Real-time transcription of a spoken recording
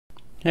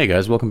Hey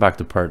guys, welcome back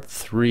to part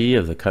 3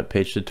 of the cut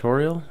page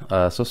tutorial.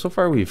 So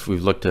far we've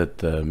looked at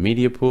the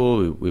media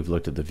pool, we've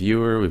looked at the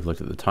viewer, we've looked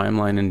at the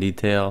timeline in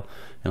detail,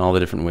 and all the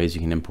different ways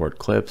you can import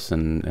clips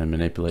and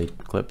manipulate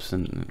clips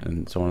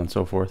and so on and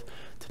so forth.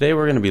 Today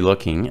we're going to be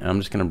looking, I'm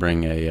just going to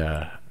bring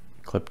a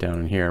clip down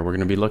in here, we're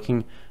going to be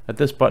looking at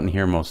this button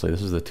here mostly.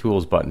 This is the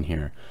tools button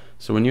here.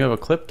 So when you have a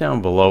clip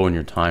down below in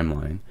your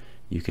timeline,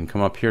 you can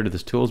come up here to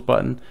this tools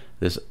button.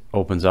 This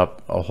opens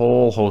up a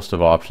whole host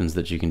of options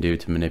that you can do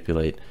to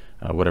manipulate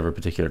whatever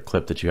particular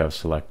clip that you have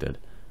selected.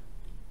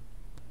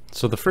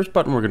 So the first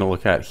button we're going to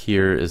look at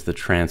here is the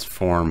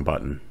transform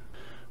button.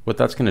 What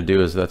that's going to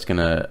do is that's going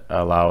to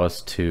allow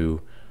us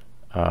to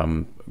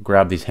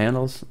grab these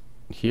handles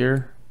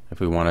here.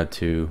 If we wanted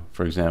to,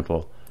 for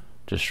example,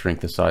 just shrink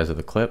the size of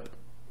the clip,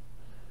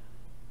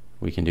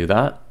 we can do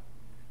that.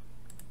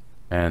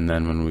 And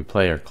then when we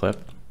play our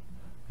clip,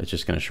 it's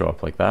just going to show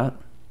up like that.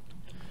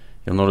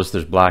 You'll notice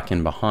there's black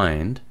in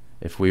behind.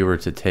 If we were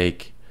to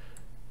take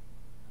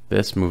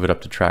this, move it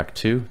up to track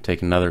 2,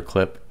 take another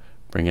clip,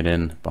 bring it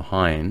in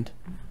behind,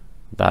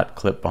 that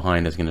clip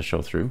behind is going to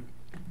show through.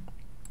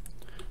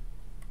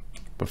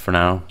 But for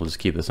now, we'll just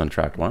keep this on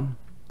track 1.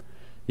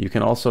 You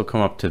can also come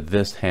up to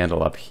this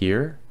handle up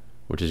here,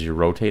 which is your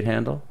rotate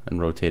handle,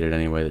 and rotate it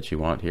any way that you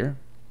want here.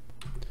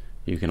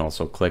 You can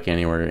also click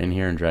anywhere in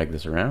here and drag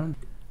this around.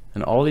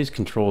 And all these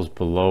controls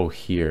below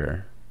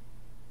here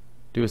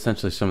do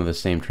essentially some of the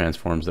same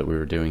transforms that we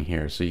were doing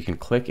here. So you can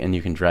click and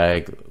you can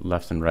drag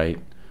left and right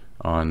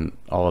on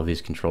all of these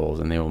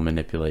controls and they will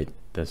manipulate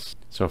this.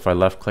 So if I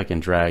left click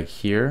and drag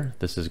here,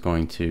 this is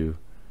going to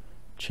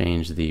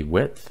change the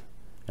width,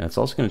 and it's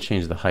also going to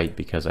change the height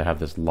because I have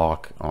this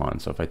lock on.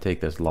 So if I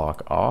take this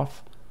lock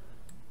off,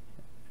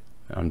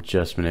 I'm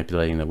just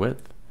manipulating the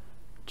width,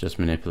 just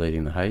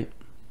manipulating the height,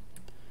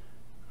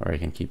 or I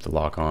can keep the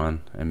lock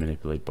on and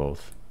manipulate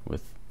both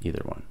with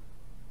either one.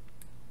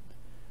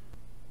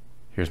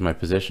 Here's my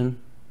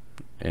position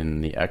in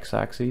the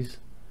x-axis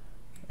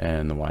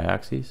and the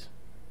y-axis.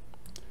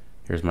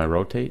 Here's my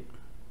rotate.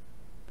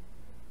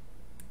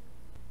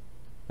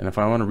 And if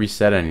I want to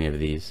reset any of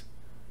these,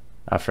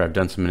 after I've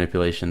done some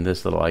manipulation,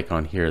 this little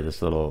icon here,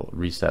 this little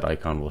reset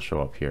icon will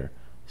show up here.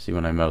 See,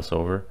 when I mouse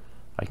over,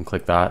 I can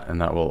click that and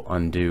that will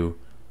undo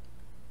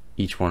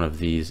each one of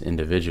these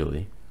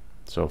individually.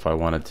 So if I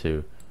wanted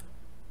to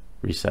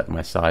reset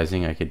my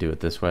sizing, I could do it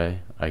this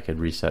way. I could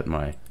reset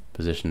my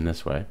position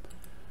this way.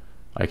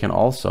 I can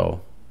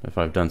also, if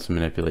I've done some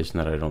manipulation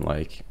that I don't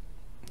like,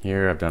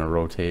 here I've done a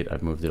rotate,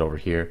 I've moved it over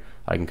here,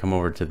 I can come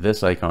over to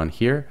this icon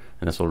here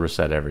and this will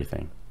reset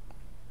everything.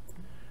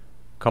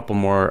 A couple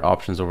more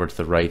options over to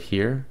the right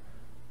here.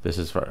 This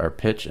is for our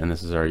pitch and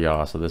this is our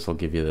yaw, so this will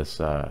give you this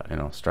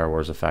Star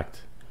Wars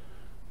effect.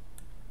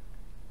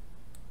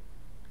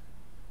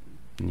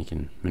 And you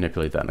can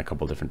manipulate that in a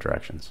couple different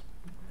directions.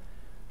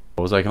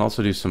 I can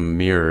also do some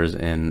mirrors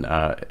in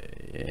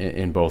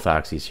both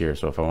axes here.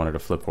 So if I wanted to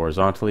flip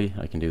horizontally,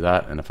 I can do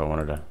that, and if I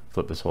wanted to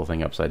flip this whole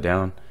thing upside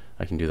down,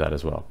 I can do that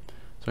as well.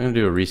 So I'm going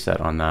to do a reset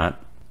on that.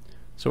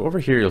 So over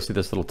here you'll see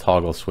this little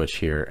toggle switch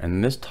here,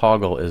 and this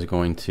toggle is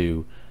going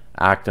to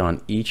act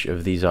on each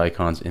of these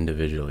icons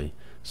individually.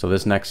 So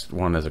this next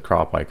one is a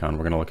crop icon.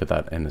 We're going to look at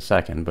that in a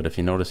second, but if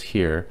you notice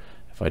here,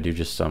 if I do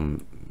just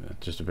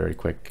a very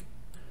quick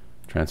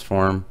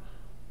transform,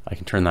 I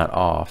can turn that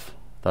off.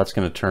 That's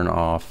going to turn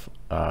off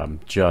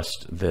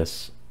just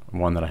this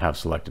one that I have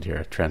selected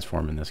here,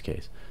 transform in this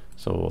case.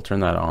 So we'll turn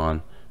that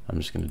on. I'm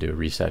just going to do a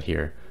reset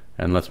here,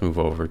 and let's move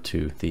over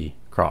to the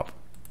crop.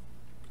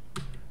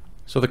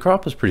 So the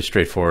crop is pretty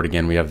straightforward.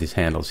 Again, we have these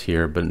handles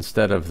here, but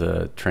instead of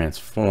the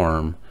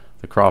transform,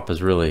 the crop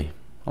is really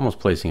almost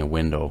placing a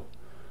window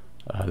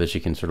that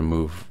you can sort of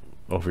move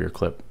over your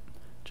clip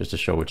just to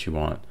show what you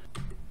want.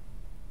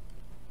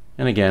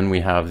 And again,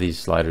 we have these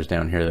sliders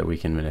down here that we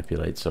can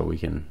manipulate, so we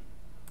can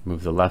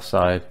move the left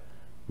side,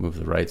 move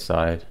the right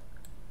side,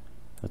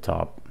 the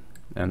top,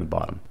 and the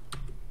bottom.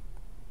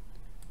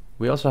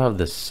 We also have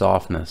this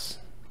softness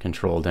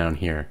control down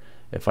here.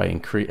 If I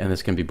increase, and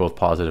this can be both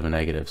positive and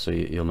negative, so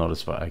you'll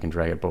notice I can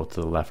drag it both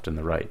to the left and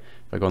the right.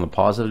 If I go in the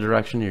positive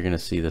direction, you're going to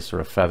see this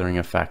sort of feathering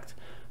effect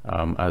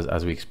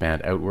as we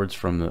expand outwards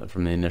from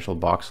the initial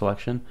box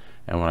selection,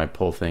 and when I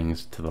pull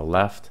things to the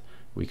left,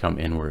 we come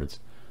inwards.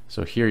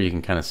 So here you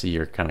can kind of see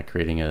you're kind of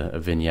creating a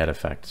vignette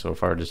effect. So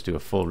if I were to just do a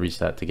full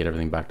reset to get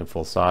everything back to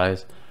full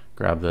size,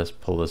 grab this,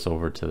 pull this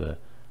over to the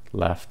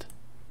left,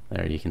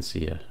 there you can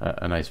see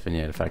a nice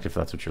vignette effect if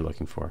that's what you're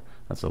looking for.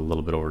 That's a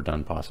little bit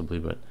overdone possibly,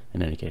 but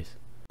in any case.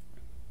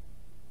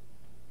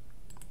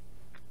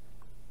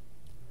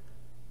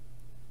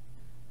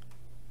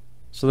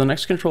 So the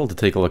next control to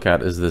take a look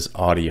at is this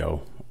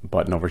audio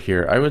button over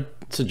here. I would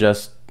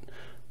suggest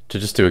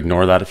to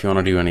ignore that. If you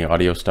want to do any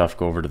audio stuff,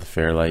 go over to the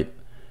Fairlight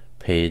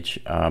page.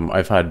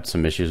 I've had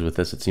some issues with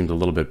this. It seems a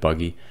little bit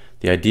buggy.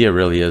 The idea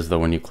really is, though,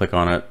 when you click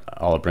on it,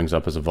 all it brings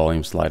up is a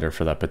volume slider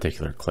for that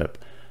particular clip.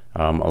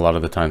 A lot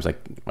of the times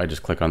I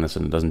just click on this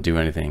and it doesn't do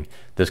anything.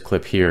 This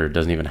clip here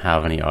doesn't even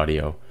have any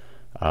audio,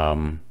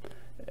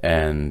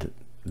 and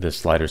this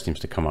slider seems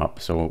to come up.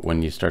 So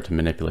when you start to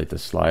manipulate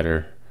this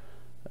slider,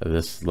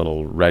 this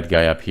little red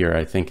guy up here,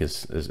 I think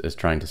is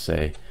trying to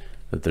say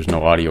that there's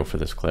no audio for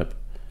this clip.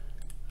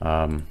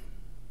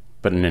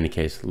 But in any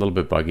case, a little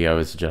bit buggy. I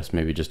would suggest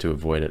maybe just to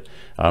avoid it.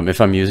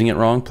 If I'm using it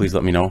wrong, please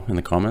let me know in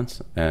the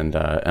comments, and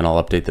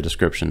I'll update the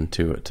description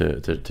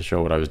to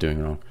show what I was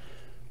doing wrong.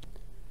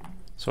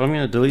 So I'm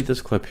going to delete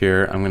this clip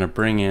here. I'm going to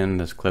bring in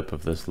this clip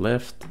of this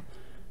lift,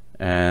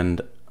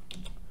 and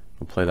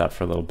we'll play that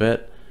for a little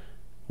bit.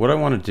 What I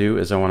want to do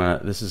is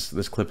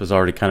this clip is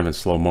already kind of in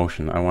slow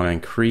motion. I want to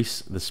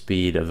increase the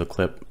speed of the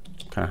clip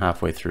kind of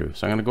halfway through.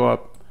 So I'm going to go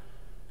up,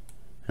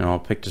 and I'll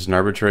pick just an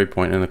arbitrary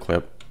point in the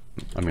clip.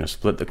 I'm going to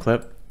split the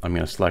clip. I'm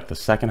going to select the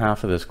second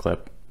half of this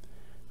clip.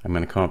 I'm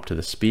going to come up to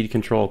the speed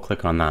control,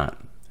 click on that,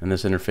 and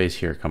this interface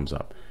here comes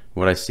up.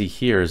 What I see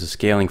here is a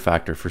scaling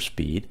factor for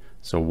speed.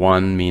 So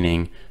 1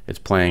 meaning it's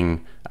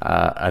playing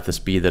at the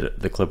speed that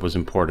the clip was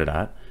imported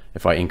at.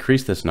 If I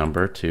increase this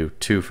number to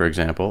 2, for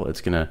example,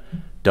 it's going to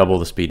double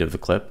the speed of the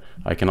clip.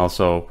 I can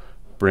also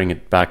bring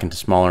it back into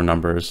smaller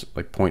numbers,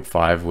 like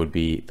 0.5 would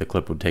be, the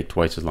clip would take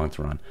twice as long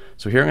to run.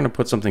 So here I'm going to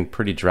put something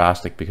pretty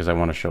drastic because I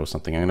want to show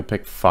something. I'm going to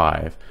pick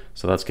 5.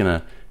 So that's going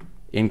to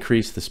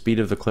increase the speed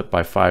of the clip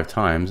by 5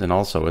 times, and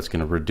also it's going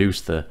to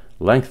reduce the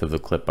length of the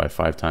clip by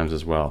 5 times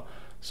as well.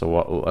 So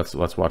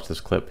let's watch this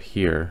clip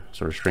here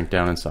sort of shrink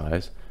down in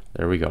size.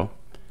 There we go.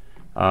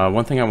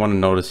 One thing I want to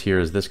notice here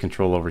is this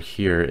control over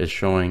here is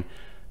showing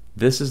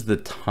this is the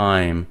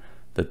time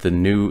that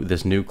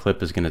this new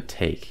clip is going to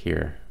take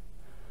here.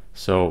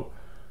 So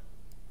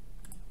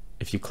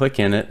if you click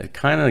in it, it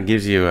kind of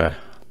gives you a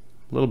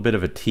little bit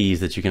of a tease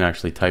that you can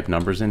actually type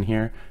numbers in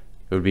here.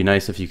 It would be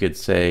nice if you could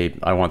say,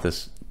 I want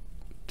this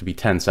to be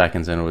 10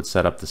 seconds, and it would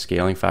set up the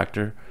scaling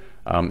factor.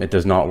 It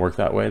does not work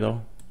that way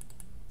though.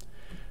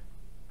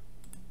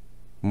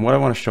 And what I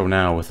want to show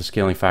now with a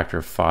scaling factor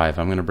of 5,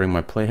 I'm going to bring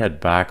my playhead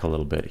back a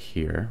little bit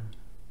here.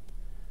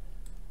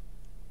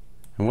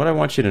 And what I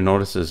want you to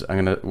notice is,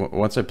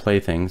 once I play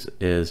things,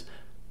 is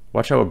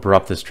watch how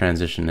abrupt this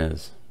transition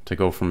is to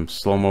go from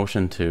slow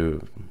motion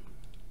to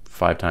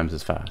 5 times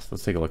as fast.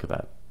 Let's take a look at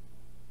that.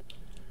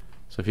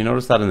 So if you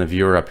notice that in the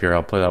viewer up here,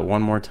 I'll play that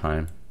one more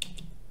time.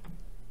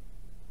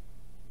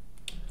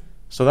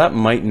 So that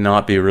might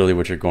not be really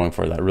what you're going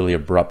for, that really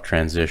abrupt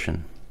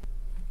transition.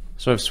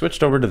 So I've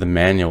switched over to the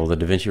manual, the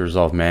DaVinci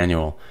Resolve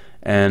manual,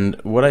 and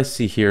what I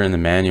see here in the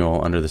manual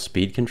under the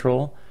speed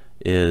control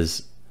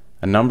is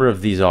a number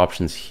of these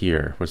options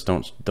here, which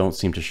don't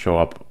seem to show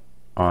up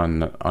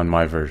on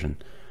my version.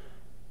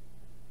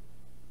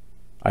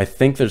 I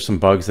think there's some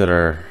bugs that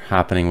are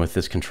happening with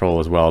this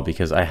control as well,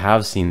 because I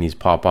have seen these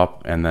pop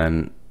up, and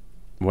then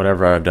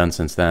whatever I've done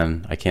since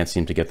then, I can't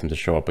seem to get them to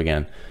show up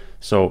again.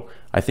 So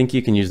I think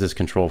you can use this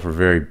control for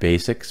very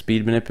basic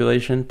speed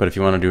manipulation, but if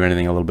you want to do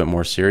anything a little bit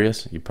more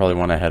serious, you probably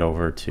want to head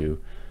over to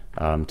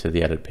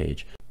the edit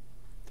page.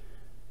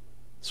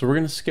 So we're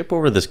going to skip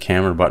over this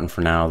camera button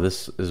for now.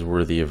 This is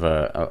worthy of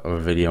a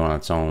video on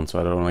its own, so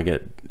I don't want to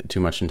get too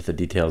much into the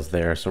details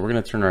there. So we're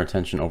going to turn our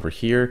attention over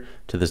here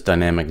to this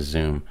dynamic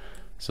zoom.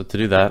 So to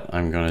do that,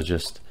 I'm going to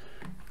just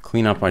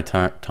clean up my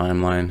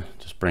timeline,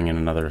 just bring in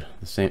another,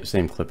 the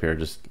same clip here,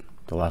 just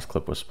the last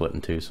clip was split in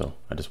 2, so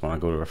I just want to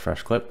go to a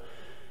fresh clip.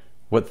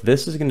 What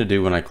this is going to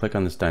do when I click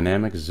on this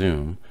dynamic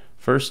zoom,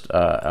 first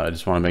I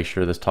just want to make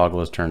sure this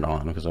toggle is turned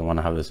on because I want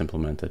to have this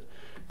implemented.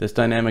 This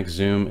dynamic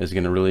zoom is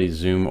going to really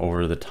zoom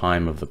over the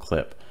time of the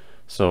clip.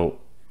 So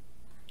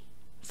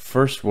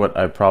first what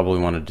I probably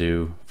want to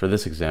do for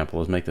this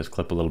example is make this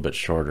clip a little bit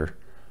shorter.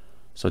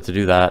 So to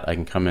do that, I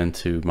can come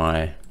into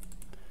my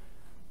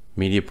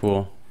media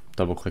pool,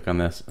 double click on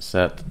this,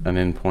 set an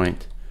in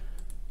point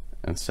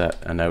and set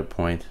an out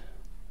point.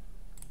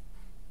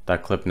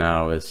 That clip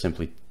now is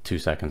simply 2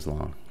 seconds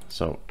long.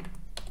 So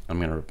I'm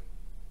going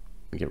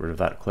to get rid of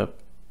that clip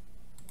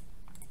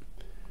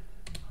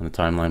on the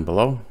timeline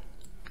below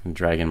and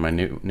drag in my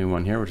new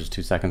one here, which is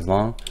 2 seconds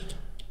long.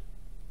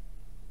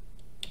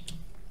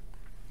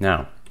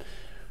 Now,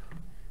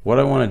 what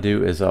I want to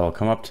do is I'll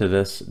come up to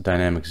this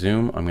dynamic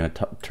zoom. I'm going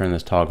to turn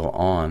this toggle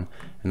on.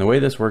 And the way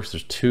this works,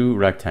 there's 2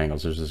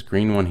 rectangles. There's this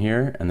green one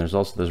here, and there's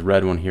also this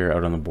red one here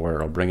out on the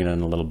border. I'll bring it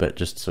in a little bit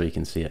just so you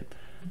can see it.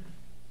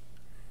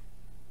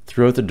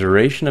 Throughout the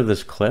duration of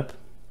this clip,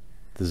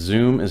 the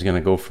zoom is going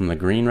to go from the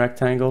green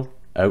rectangle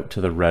out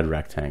to the red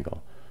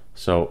rectangle.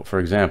 So for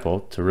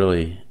example, to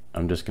really,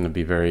 I'm just going to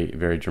be very,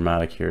 very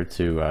dramatic here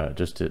to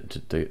just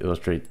to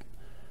illustrate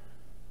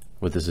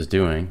what this is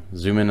doing.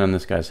 Zoom in on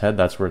this guy's head,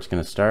 that's where it's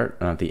going to start,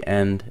 and at the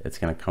end it's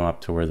going to come up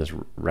to where this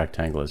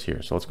rectangle is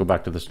here. So let's go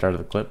back to the start of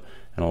the clip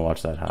and we'll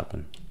watch that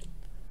happen.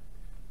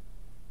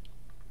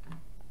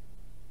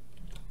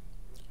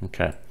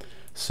 Okay,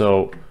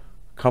 so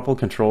a couple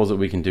controls that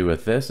we can do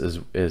with this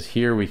is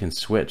here we can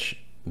switch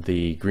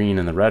the green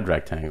and the red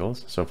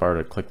rectangles. So if I were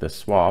to click this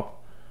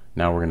swap,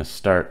 now we're going to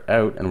start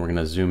out and we're going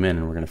to zoom in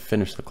and we're going to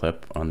finish the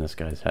clip on this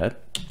guy's head.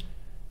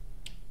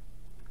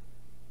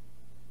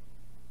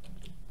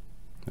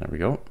 There we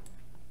go.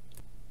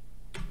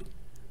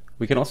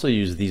 We can also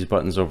use these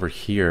buttons over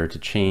here to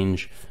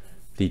change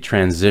the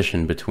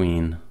transition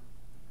between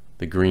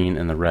the green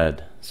and the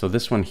red. So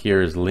this one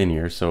here is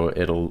linear, so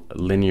it'll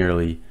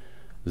linearly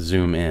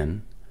zoom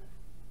in.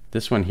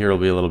 This one here will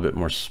be a little bit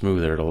more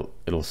smoother.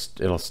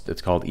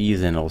 It's called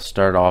ease in. It'll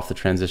start off the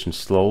transition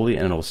slowly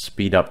and it'll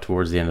speed up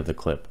towards the end of the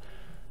clip.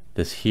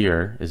 This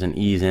here is an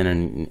ease in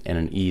and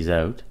an ease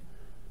out.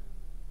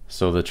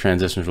 So the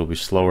transitions will be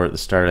slower at the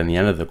start and the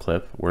end of the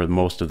clip, where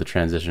most of the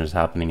transition is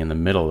happening in the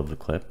middle of the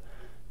clip.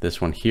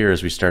 This one here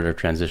is we start our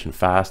transition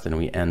fast and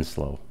we end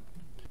slow.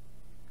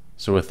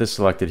 So with this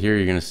selected here,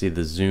 you're going to see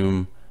the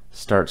zoom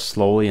start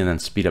slowly and then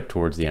speed up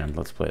towards the end.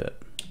 Let's play it.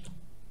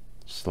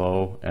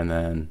 Slow, and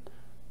then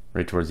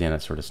right towards the end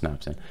it sort of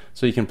snaps in.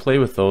 So you can play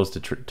with those to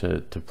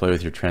play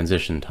with your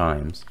transition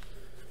times.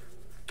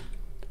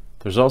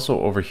 There's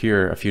also over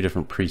here a few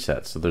different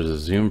presets. So there's a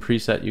zoom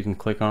preset you can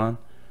click on,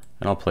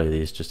 and I'll play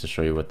these just to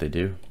show you what they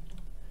do.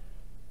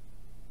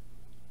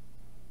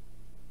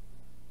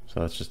 So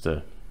that's just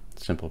a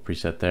simple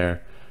preset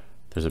there.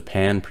 There's a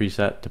pan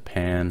preset to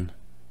pan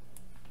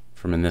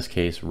from, in this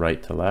case,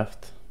 right to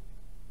left.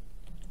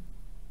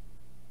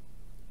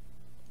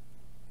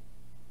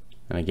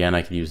 And again,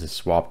 I could use the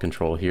swap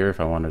control here if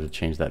I wanted to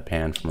change that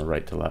pan from a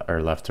right to left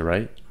or left to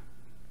right.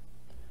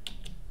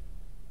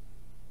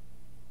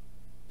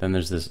 Then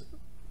there's this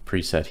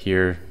preset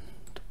here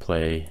to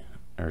play,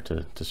 or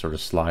to sort of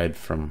slide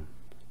from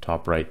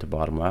top right to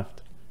bottom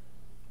left.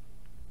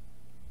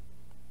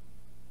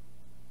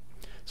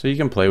 So you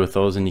can play with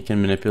those, and you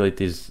can manipulate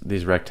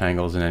these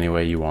rectangles in any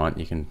way you want.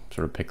 You can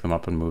sort of pick them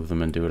up and move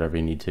them and do whatever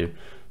you need to.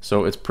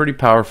 So it's pretty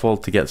powerful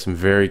to get some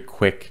very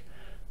quick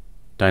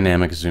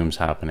dynamic zooms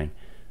happening.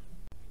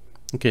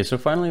 Okay, so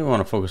finally we want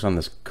to focus on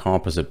this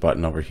composite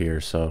button over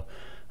here. So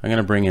I'm going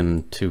to bring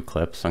in two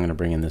clips. I'm going to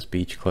bring in this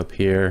beach clip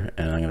here,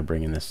 and I'm going to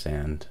bring in this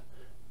sand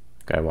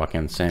guy walking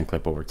on the sand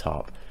clip over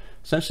top.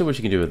 Essentially what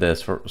you can do with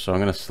this, so I'm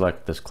going to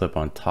select this clip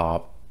on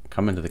top,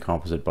 come into the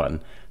composite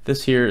button.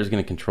 This here is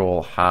going to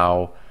control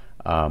how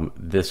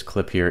this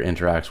clip here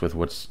interacts with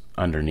what's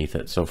underneath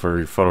it. So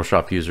for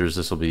Photoshop users,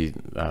 this will be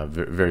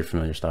very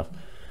familiar stuff.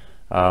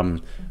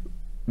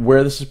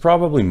 Where this is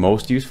probably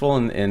most useful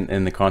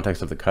in the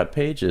context of the cut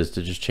page is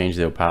to just change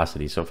the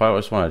opacity. So if I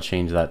just want to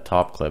change that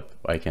top clip,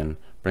 I can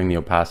bring the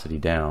opacity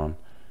down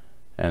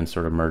and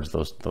sort of merge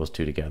those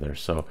two together.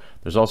 So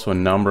there's also a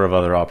number of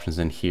other options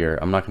in here.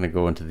 I'm not going to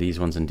go into these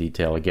ones in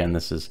detail. Again,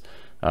 this is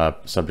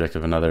subject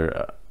of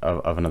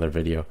another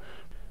video.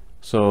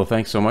 So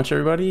thanks so much,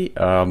 everybody.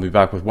 I'll be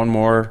back with one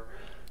more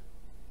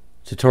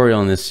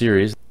tutorial in this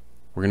series.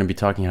 We're going to be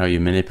talking how you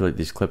manipulate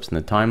these clips in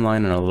the timeline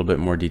in a little bit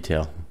more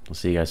detail. We'll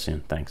see you guys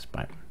soon. Thanks.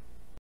 Bye.